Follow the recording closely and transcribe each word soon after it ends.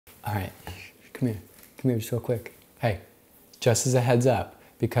All right, come here just real quick. Hey, just as a heads up,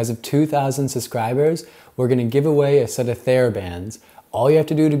 because of 2,000 subscribers, we're gonna give away a set of TheraBands. All you have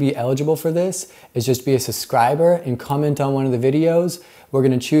to do to be eligible for this is just be a subscriber and comment on one of the videos. We're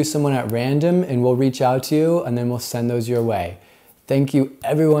gonna choose someone at random and we'll reach out to you and then we'll send those your way. Thank you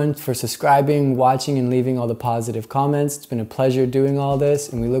everyone for subscribing, watching, and leaving all the positive comments. It's been a pleasure doing all this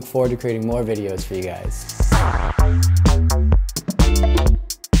and we look forward to creating more videos for you guys.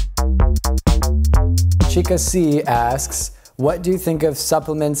 Chica C asks, what do you think of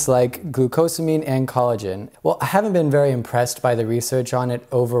supplements like glucosamine and collagen? Well, I haven't been very impressed by the research on it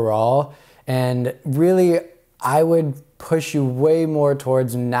overall, and really I would push you way more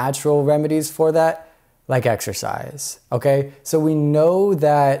towards natural remedies for that, like exercise, okay? So we know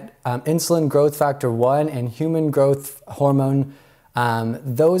that insulin growth factor 1 and human growth hormone,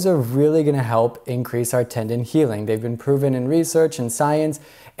 those are really gonna help increase our tendon healing. They've been proven in research and science,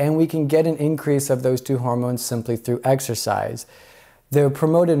 and we can get an increase of those two hormones simply through exercise. They're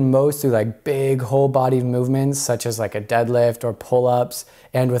promoted most through like big whole body movements, such as like a deadlift or pull-ups,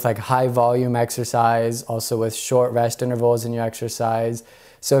 and with like high volume exercise, also with short rest intervals in your exercise.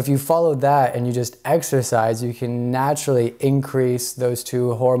 So if you follow that and you just exercise, you can naturally increase those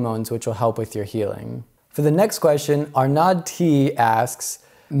two hormones, which will help with your healing. For the next question, Arnaud T asks,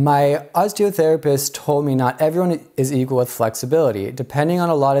 my osteotherapist told me not everyone is equal with flexibility. Depending on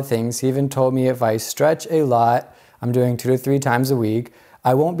a lot of things, he even told me if I stretch a lot, I'm doing 2 to 3 times a week,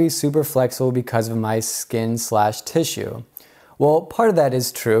 I won't be super flexible because of my skin/tissue. Well, part of that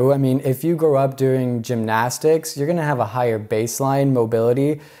is true. I mean, if you grow up doing gymnastics, you're gonna have a higher baseline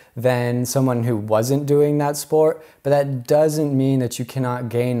mobility than someone who wasn't doing that sport, but that doesn't mean that you cannot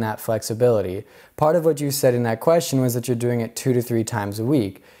gain that flexibility. Part of what you said in that question was that you're doing it 2 to 3 times a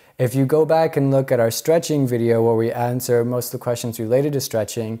week. If you go back and look at our stretching video where we answer most of the questions related to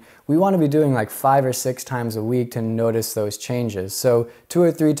stretching, we want to be doing like 5 or 6 times a week to notice those changes. So 2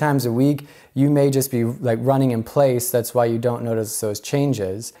 or 3 times a week, you may just be like running in place. That's why you don't notice those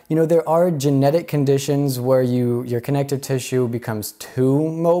changes. You know, there are genetic conditions where your connective tissue becomes too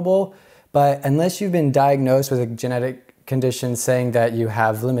mobile, but unless you've been diagnosed with a genetic condition saying that you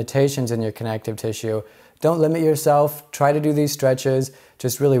have limitations in your connective tissue, don't limit yourself. Try to do these stretches.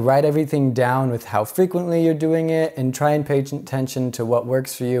 Just really write everything down with how frequently you're doing it and try and pay attention to what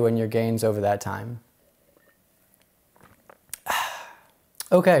works for you and your gains over that time.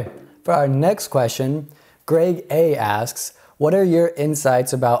 Okay, for our next question, Greg A asks, what are your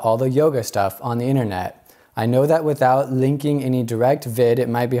insights about all the yoga stuff on the internet? I know that without linking any direct vid, it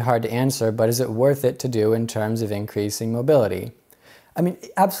might be hard to answer, but is it worth it to do in terms of increasing mobility? I mean,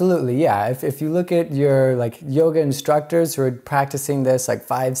 absolutely, yeah. If you look at your like yoga instructors who are practicing this like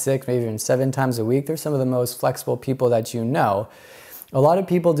 5, 6, maybe even 7 times a week, they're some of the most flexible people that you know. A lot of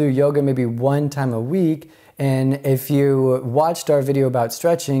people do yoga maybe 1 time a week, and if you watched our video about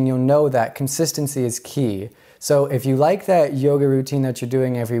stretching, you'll know that consistency is key. So if you like that yoga routine that you're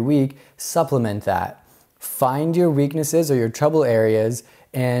doing every week, supplement that. Find your weaknesses or your trouble areas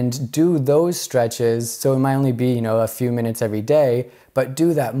and do those stretches. So it might only be, you know, a few minutes every day, but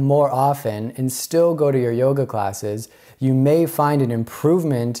do that more often and still go to your yoga classes. You may find an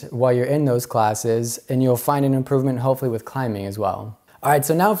improvement while you're in those classes, and you'll find an improvement hopefully with climbing as well. All right,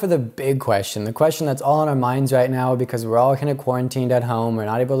 so now for the big question, the question that's all on our minds right now because we're all kind of quarantined at home, we're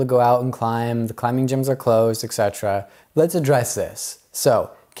not able to go out and climb, the climbing gyms are closed, etc. Let's address this.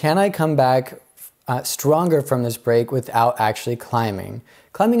 So, can I come back stronger from this break without actually climbing?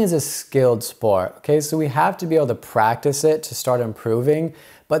 Climbing is a skilled sport, okay? So we have to be able to practice it to start improving,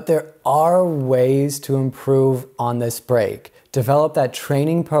 but there are ways to improve on this break. Develop that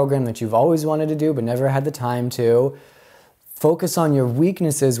training program that you've always wanted to do but never had the time to. Focus on your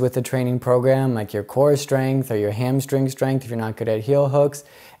weaknesses with the training program, like your core strength or your hamstring strength if you're not good at heel hooks,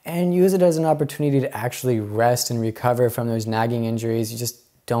 and use it as an opportunity to actually rest and recover from those nagging injuries you just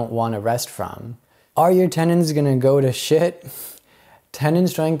don't want to rest from. Are your tendons gonna go to shit? Tendon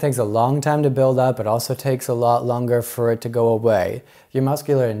strength takes a long time to build up. It also takes a lot longer for it to go away. Your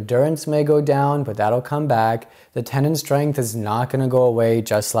muscular endurance may go down, but that'll come back. The tendon strength is not gonna go away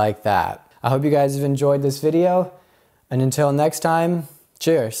just like that. I hope you guys have enjoyed this video, and until next time,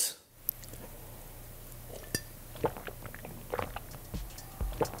 cheers.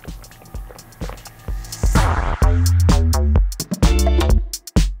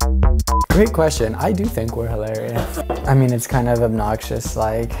 Great question. I do think we're hilarious. I mean, it's kind of obnoxious.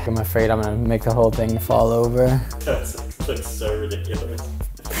 Like, I'm afraid I'm gonna make the whole thing fall over. That's so ridiculous.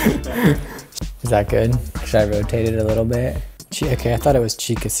 Is that good? Should I rotate it a little bit? Okay, I thought it was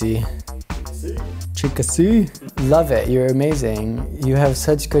Chica C. Chica C? Love it, you're amazing. You have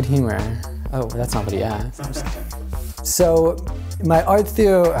such good humor. Oh, that's not what he asked. So, my art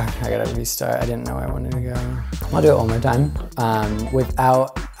theo, I gotta restart. I didn't know where I wanted to go. I'll do it one more time.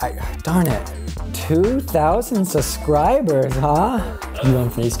 Darn it. 2,000 subscribers, huh? You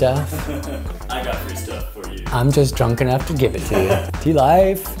want free stuff? I got free stuff for you. I'm just drunk enough to give it to you.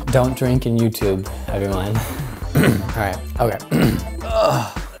 T-Life. Don't drink in YouTube, everyone. All right, okay.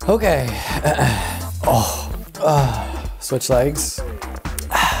 Okay. Switch legs.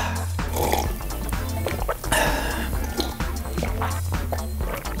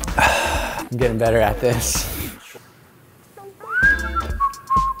 I'm getting better at this.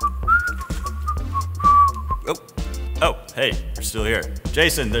 Oh, hey, you're still here.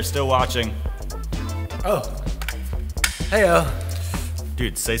 Jason, they're still watching. Oh. Heyo.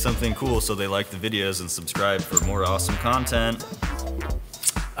 Dude, say something cool so they like the videos and subscribe for more awesome content.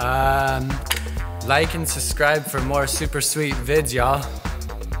 Like and subscribe for more super sweet vids, y'all.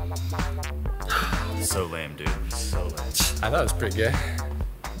 So lame, dude. So lame. I thought it was pretty good.